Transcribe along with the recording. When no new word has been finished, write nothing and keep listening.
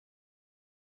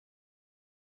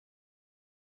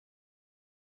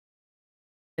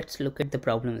let's look at the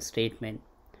problem statement.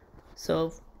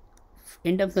 So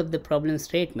in terms of the problem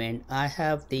statement, I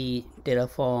have the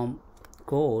Terraform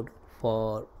code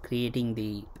for creating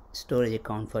the storage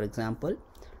account, for example.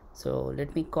 So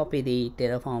let me copy the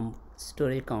Terraform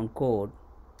storage account code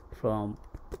from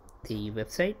the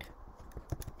website.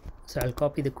 So I'll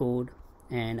copy the code,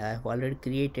 and I've already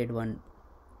created one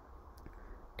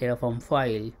Terraform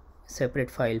file, separate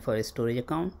file for a storage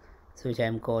account, so which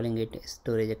I'm calling it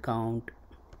storage account.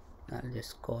 I'll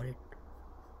just call it,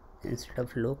 instead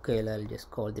of local, I'll just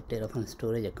call the Terraform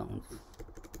storage account.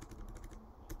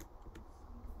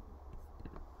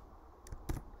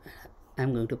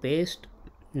 I'm going to paste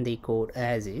the code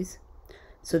as is.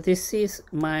 So this is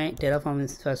my Terraform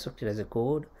infrastructure as a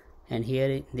code, and here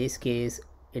in this case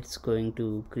it's going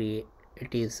to create,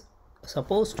 it is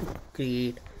supposed to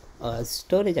create a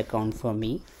storage account for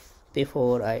me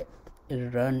before I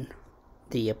run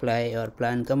the apply or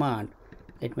plan command.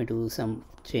 Let me do some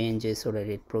changes so that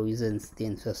it provisions the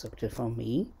infrastructure for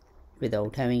me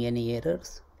without having any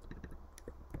errors.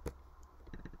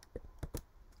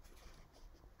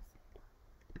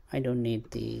 I don't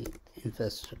need the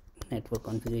infrastructure network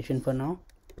configuration for now.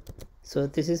 So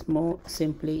this is more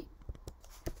simply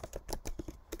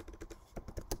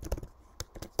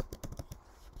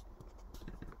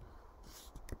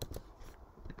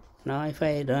now. If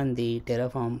I run the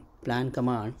Terraform plan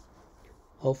command,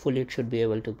 hopefully it should be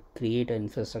able to create an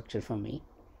infrastructure for me.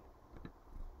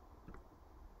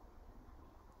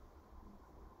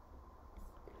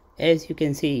 As you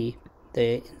can see,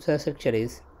 the infrastructure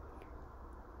is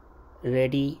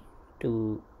ready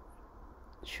to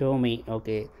show me.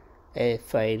 Okay,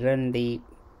 if I run the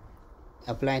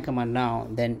apply command now,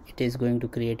 then it is going to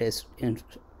create a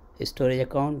storage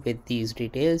account with these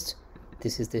details.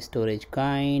 This is the storage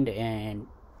kind and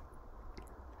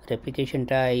replication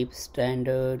type,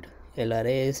 standard,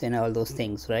 LRS, and all those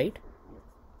things, right?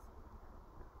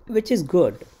 Which is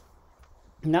good.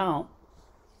 Now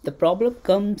the problem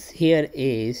comes here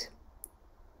is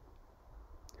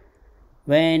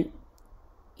when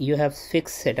you have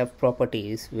fixed set of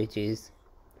properties which is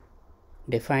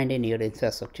defined in your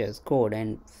infrastructure as code,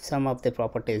 and some of the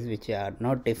properties which are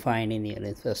not defined in your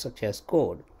infrastructure as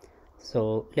code.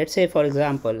 So let's say, for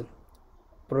example,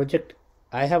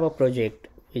 I have a project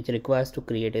which requires to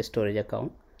create a storage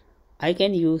account. I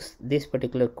can use this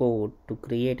particular code to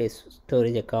create a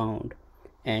storage account,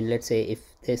 and let's say if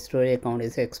the storage account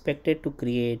is expected to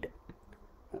create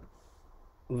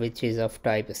which is of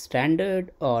type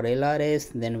standard or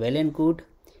LRS, then well and good,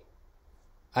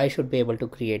 I should be able to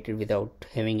create it without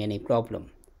having any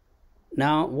problem.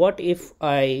 Now what if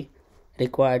I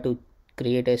require to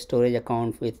create a storage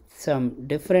account with some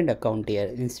different account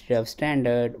here instead of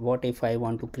standard? What if I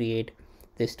want to create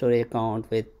the storage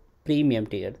account with premium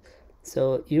tier?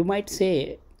 So you might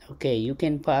say, okay, you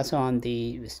can pass on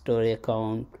the storage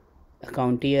account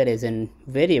tier as a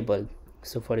variable.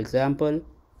 So for example,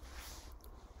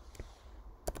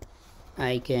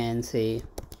 I can say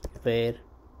where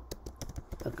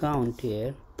account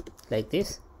here like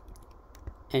this,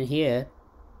 and here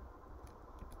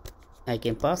I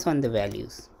can pass on the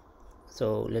values.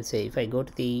 So let's say if I go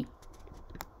to the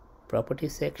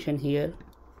properties section here,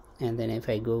 and then if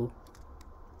I go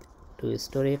to a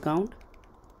storage account,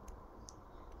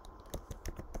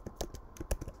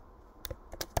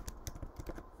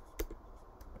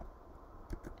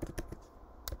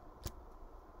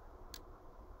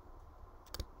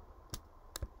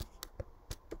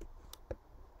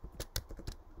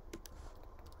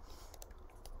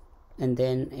 and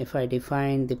then if I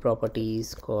define the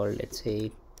properties called, let's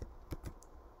say,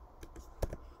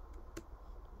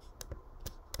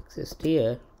 access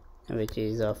tier, which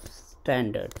is of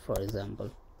standard, for example,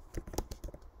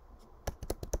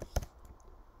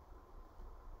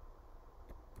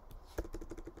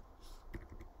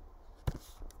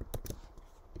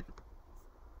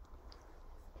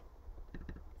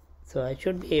 so I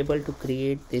should be able to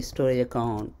create this storage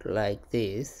account like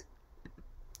this.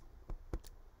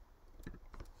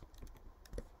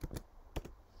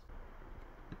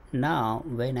 Now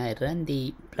when I run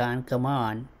the plan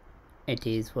command, it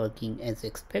is working as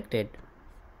expected,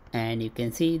 and you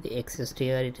can see the access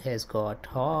tier, it has got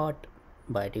hot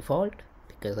by default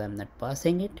because I'm not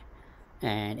passing it.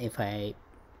 And if I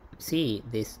see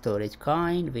this storage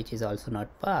kind, which is also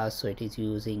not passed, so it is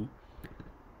using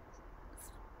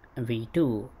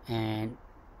v2, and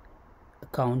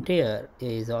account tier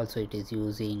is also, it is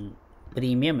using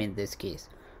premium in this case,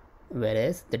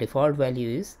 whereas the default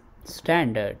value is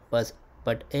standard.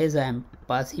 But as I'm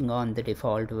passing on the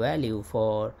default value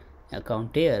for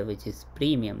account tier which is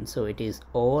premium, so it is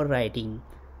overwriting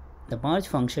The merge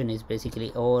function is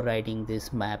basically overriding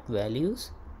this map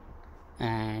values,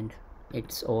 and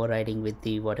it's overriding with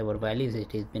the whatever values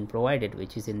it has been provided,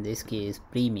 which is in this case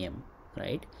premium,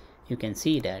 right? You can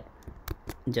see that.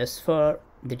 Just for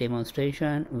the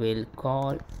demonstration, we'll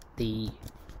call the,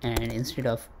 and instead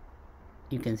of,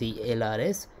 you can see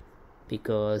LRS,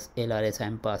 because LRS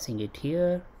I'm passing it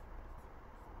here,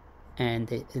 and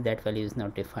that value is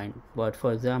not defined. But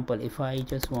for example, if I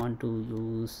just want to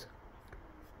use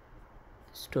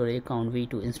storage account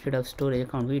v2, instead of storage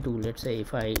account v2, let's say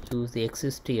if I use the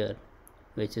exist here,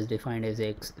 which is defined as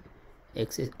x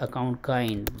account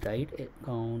kind, right?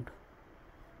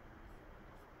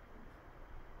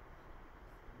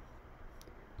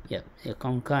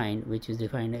 Account kind, which is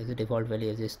defined as the default value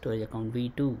as a storage account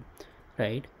v2,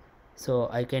 right? So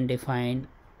I can define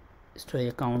storage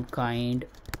account kind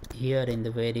here in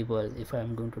the variable. If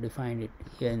I'm going to define it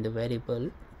here in the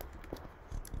variable,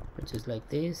 which is like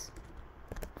this,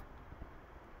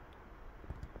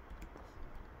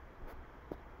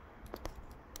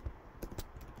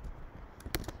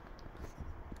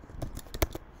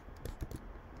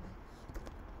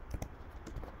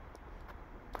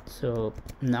 so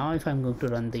now if I'm going to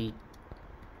run the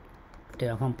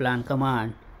Terraform plan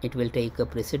command, it will take a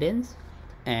precedence,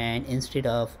 and instead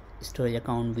of storage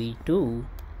account v2,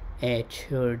 it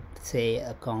should say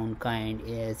account kind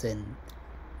as in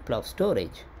blob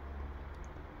storage.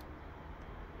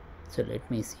 So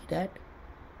let me see that.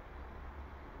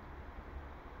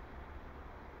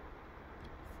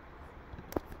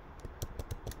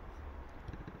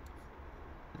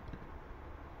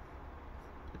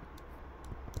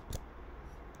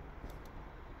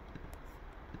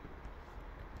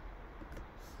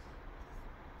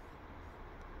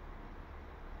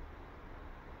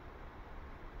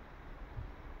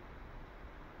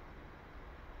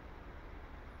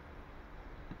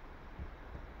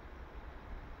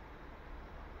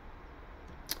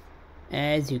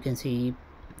 As you can see,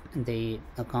 the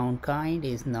account kind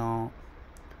is now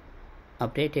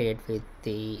updated with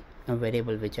the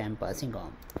variable which I am passing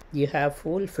on. You have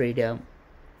full freedom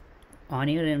on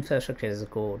your infrastructure as a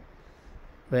code,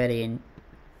 wherein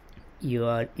you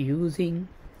are using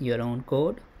your own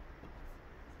code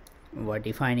while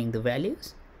defining the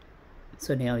values.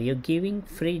 So now you're giving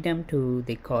freedom to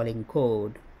the calling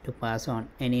code to pass on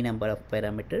any number of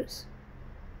parameters,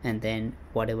 and then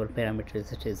whatever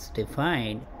parameters it is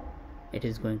defined, it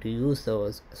is going to use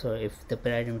those. So if the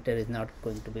parameter is not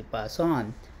going to be passed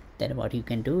on, then what you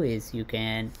can do is you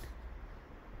can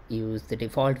use the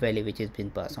default value which has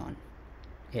been passed on.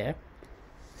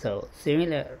 So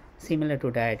similar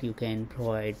to that, you can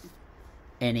provide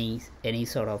any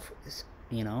sort of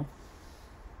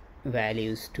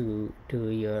values to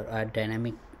your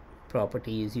dynamic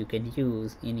properties you can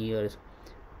use in your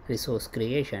resource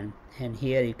creation. And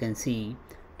here you can see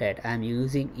that I'm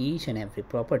using each and every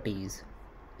properties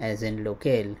as in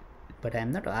locale, but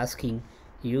I'm not asking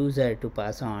user to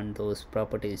pass on those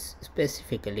properties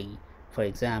specifically. For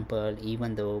example,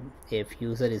 even though if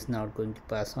user is not going to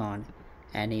pass on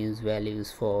any use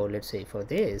values for, let's say, for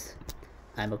this,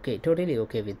 I'm totally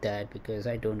okay with that, because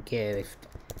I don't care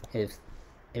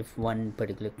if one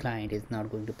particular client is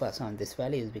not going to pass on these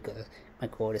values, because my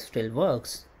code still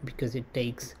works, because it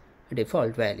takes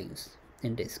default values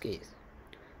in this case.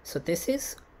 So this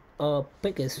is a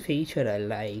biggest feature I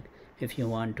like if you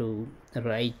want to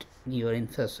write your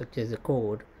infrastructure as a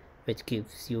code, which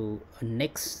gives you a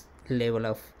next level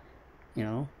of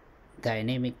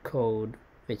dynamic code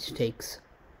which takes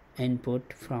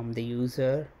input from the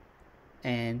user,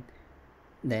 and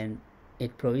then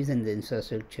it provisions the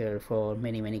infrastructure for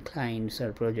many clients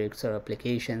or projects or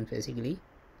applications basically.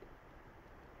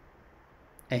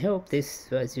 I hope this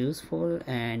was useful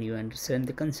and you understand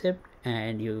the concept,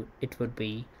 and it would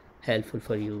be helpful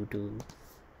for you to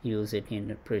use it in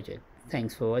a project.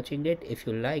 Thanks for watching it. If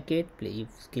you like it,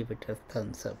 please give it a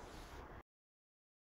thumbs up.